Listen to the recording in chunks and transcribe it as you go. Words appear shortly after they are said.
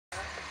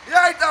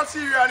All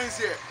cereal is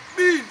here.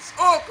 Beans,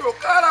 okra,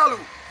 karalu,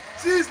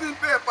 seasoning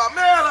pepper,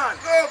 melon,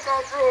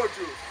 local fruit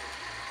juice.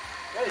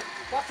 Hey,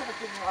 what's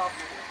everything you have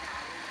here?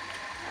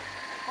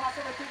 What's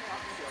everything you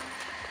have here?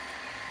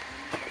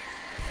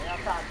 Yeah,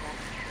 man.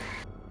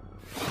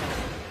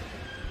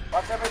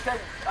 What's everything?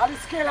 On the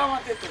scale I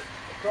want it to.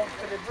 Come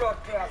to the blood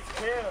class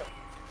scale.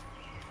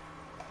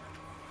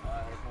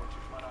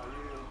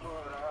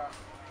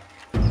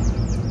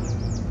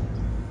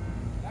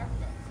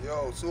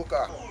 Yo,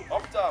 SOCA.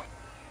 Up top.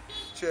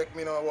 Check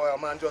me now, boy. A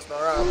man just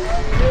not around.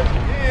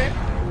 Yeah.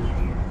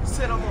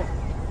 Set them up.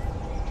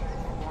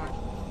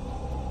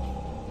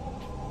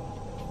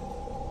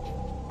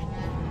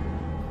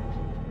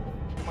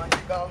 Man,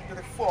 you down to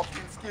the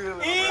fucking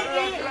skill.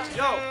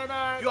 Yo,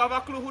 you have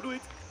a clue who do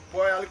it?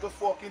 Boy, a little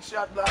fucking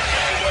shot black. Boy,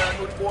 I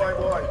know the boy.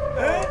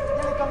 Eh?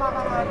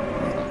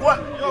 What?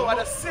 Yo, at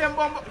the same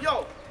bomb.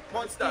 Yo,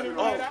 monster.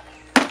 Oh.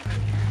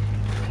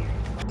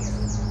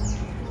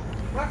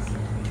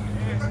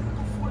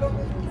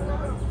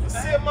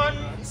 Same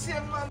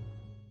man.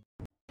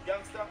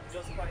 Youngster,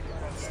 just find it.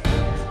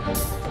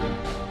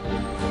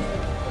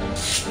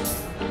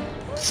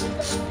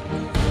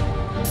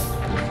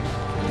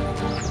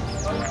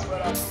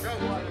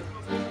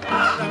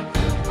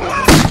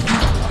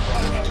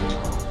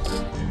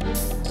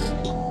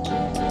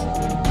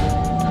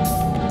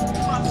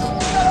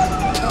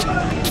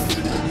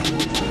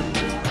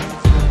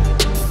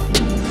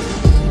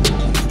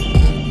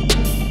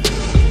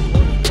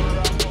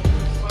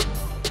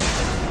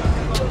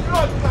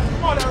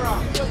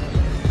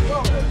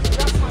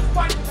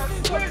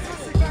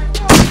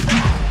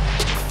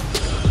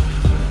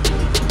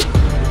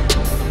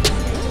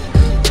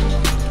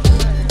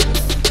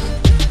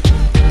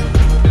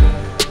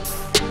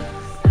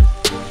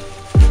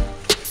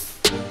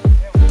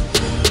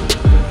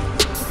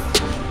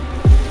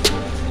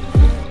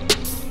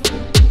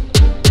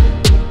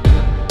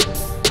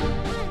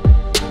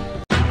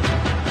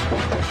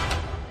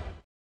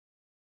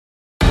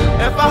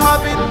 Ever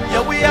have it,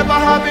 yeah we ever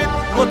have it.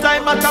 No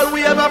time at all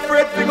we ever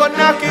afraid we go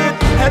knock it.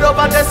 Head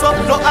over there up,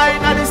 no eye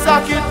in the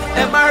socket.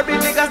 MRB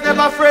niggas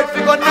never afraid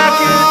we go knock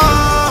it.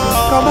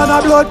 Come on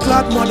a blood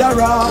clot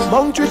murderer.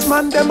 Monstrouss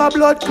man them a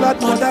blood clot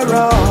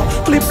murderer.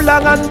 Clip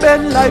long and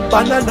bend like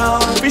banana.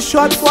 We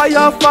shot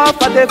fire far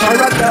for the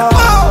veranda.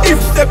 If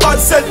the bad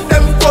send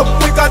them come,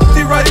 we got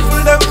the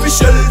rifle them, we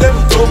shell them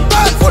come.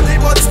 Fully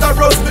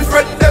monsters, we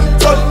friend them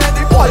turn.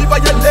 Any boy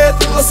violate,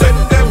 we go send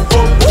them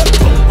home.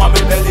 On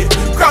me belly,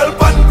 crawl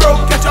pan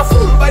ground, catch a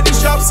fool by the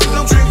shop, sit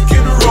down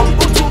drinking rum.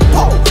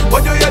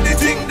 When you hear the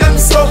thing them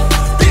so,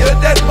 be a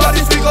dead body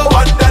figure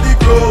under the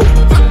ground.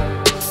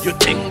 You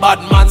think bad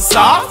man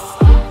soft?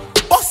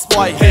 Boss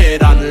boy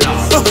head and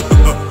laugh.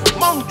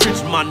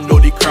 Monstrouss man know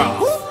the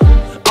crowd,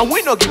 and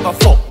we no give a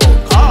fuck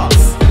about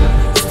cars.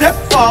 Step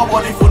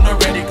forward if you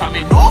not ready, come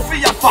in no for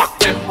your fuck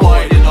them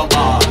boy in the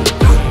bar.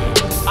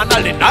 And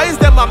all the nice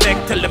them a make,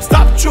 tell them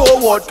stop throw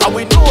word, cause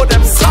we know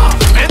them soft.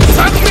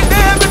 Mention me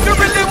name if you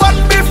really want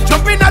beef.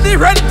 Jump in at the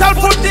rental,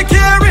 put the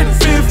gear in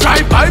fifth.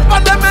 Drive by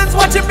parliaments,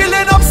 watch him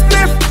building up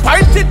spliff.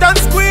 Pint it and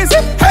squeeze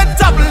it, head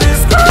top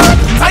list.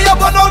 Tire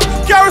burn out,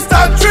 car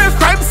stand drift.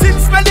 Crime scene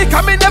smelly,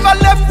 cause me never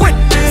left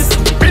witness.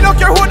 Me no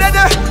care who they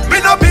me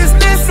no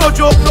business. No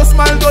joke, no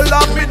smile, no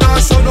laugh, me no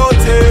show no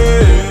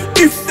teeth.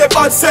 If the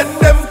bad send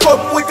them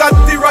come, we got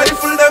the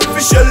rifle, them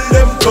fi shell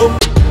them come.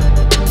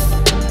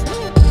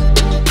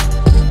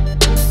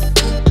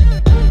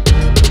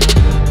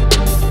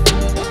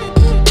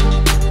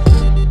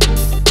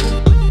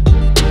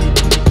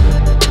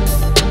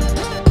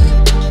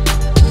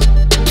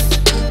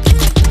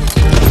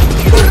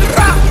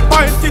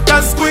 Point it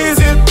and squeeze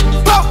it,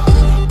 pop.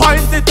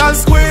 Point it and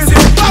squeeze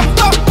it, pop,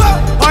 pop, pop.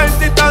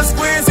 Point it and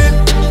squeeze it.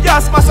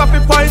 Yes, mass up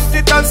it, point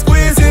it and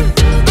squeeze it.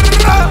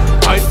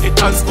 Point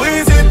it and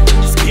squeeze it.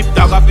 Skip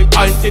dog up it,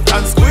 point it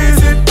and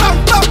squeeze it. Pop,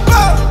 pop,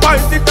 pop.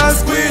 Point it and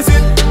squeeze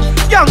it.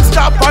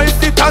 Youngster,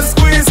 point it and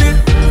squeeze it.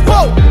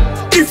 Whoa.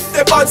 If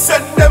the bad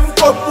send them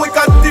come, we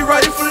got the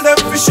rifle, them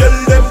fi shell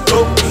them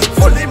come.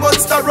 Fully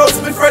monsters,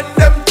 me friend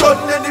them turn.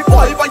 Any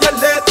boy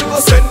violate, we go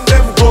send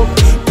them home.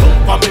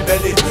 On me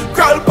belly,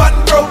 crawl pan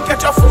ground,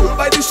 catch a fool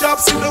by the shop,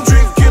 sit down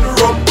drinking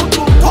rum.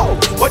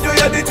 When you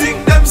hear the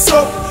thing them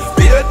so,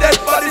 be a dead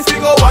body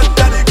figure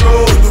under the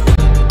ground.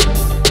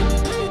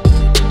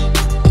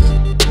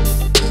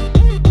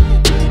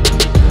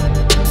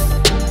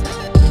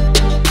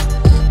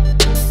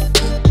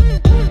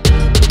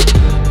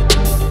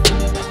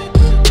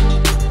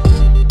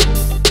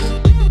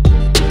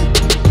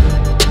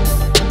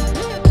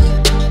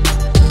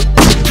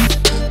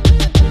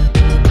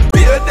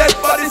 Be a dead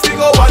body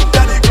figure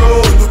under the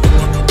ground.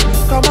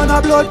 Come on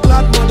a blood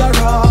clot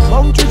murderer.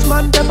 Monstrouss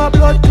man them a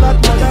blood clot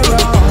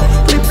murderer.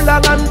 Clip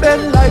long and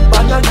bend like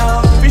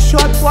banana. We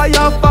shot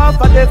fire far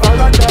for the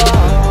veranda.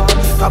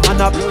 Come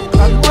on a blood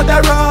clot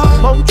murderer.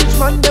 Monstrouss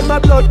man them a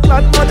blood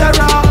clot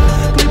murderer.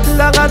 Clip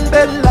long and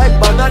bend like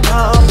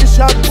banana. We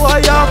shot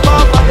fire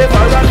far for the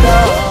veranda.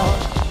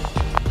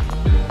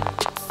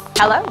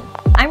 Hello,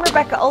 I'm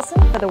Rebecca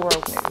Olson for the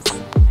World News.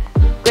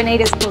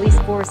 Grenada's police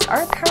force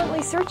are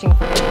currently searching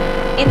for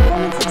him.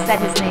 Informants have said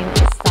his name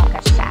is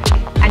SOCA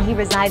SHAQ, and he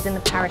resides in the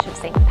parish of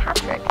St.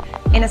 Patrick,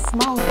 in a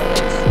small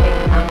village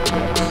named Mount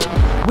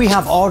Rich. We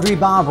have Audrey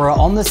Barbara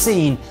on the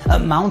scene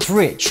at Mount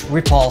Rich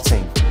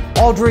reporting.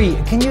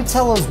 Audrey, can you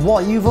tell us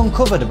what you've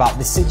uncovered about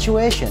this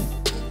situation?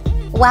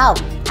 Wow,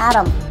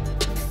 Adam.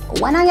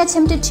 When I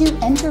attempted to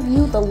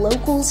interview the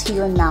locals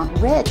here in Mount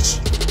Rich,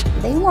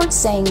 they weren't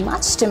saying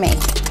much to me.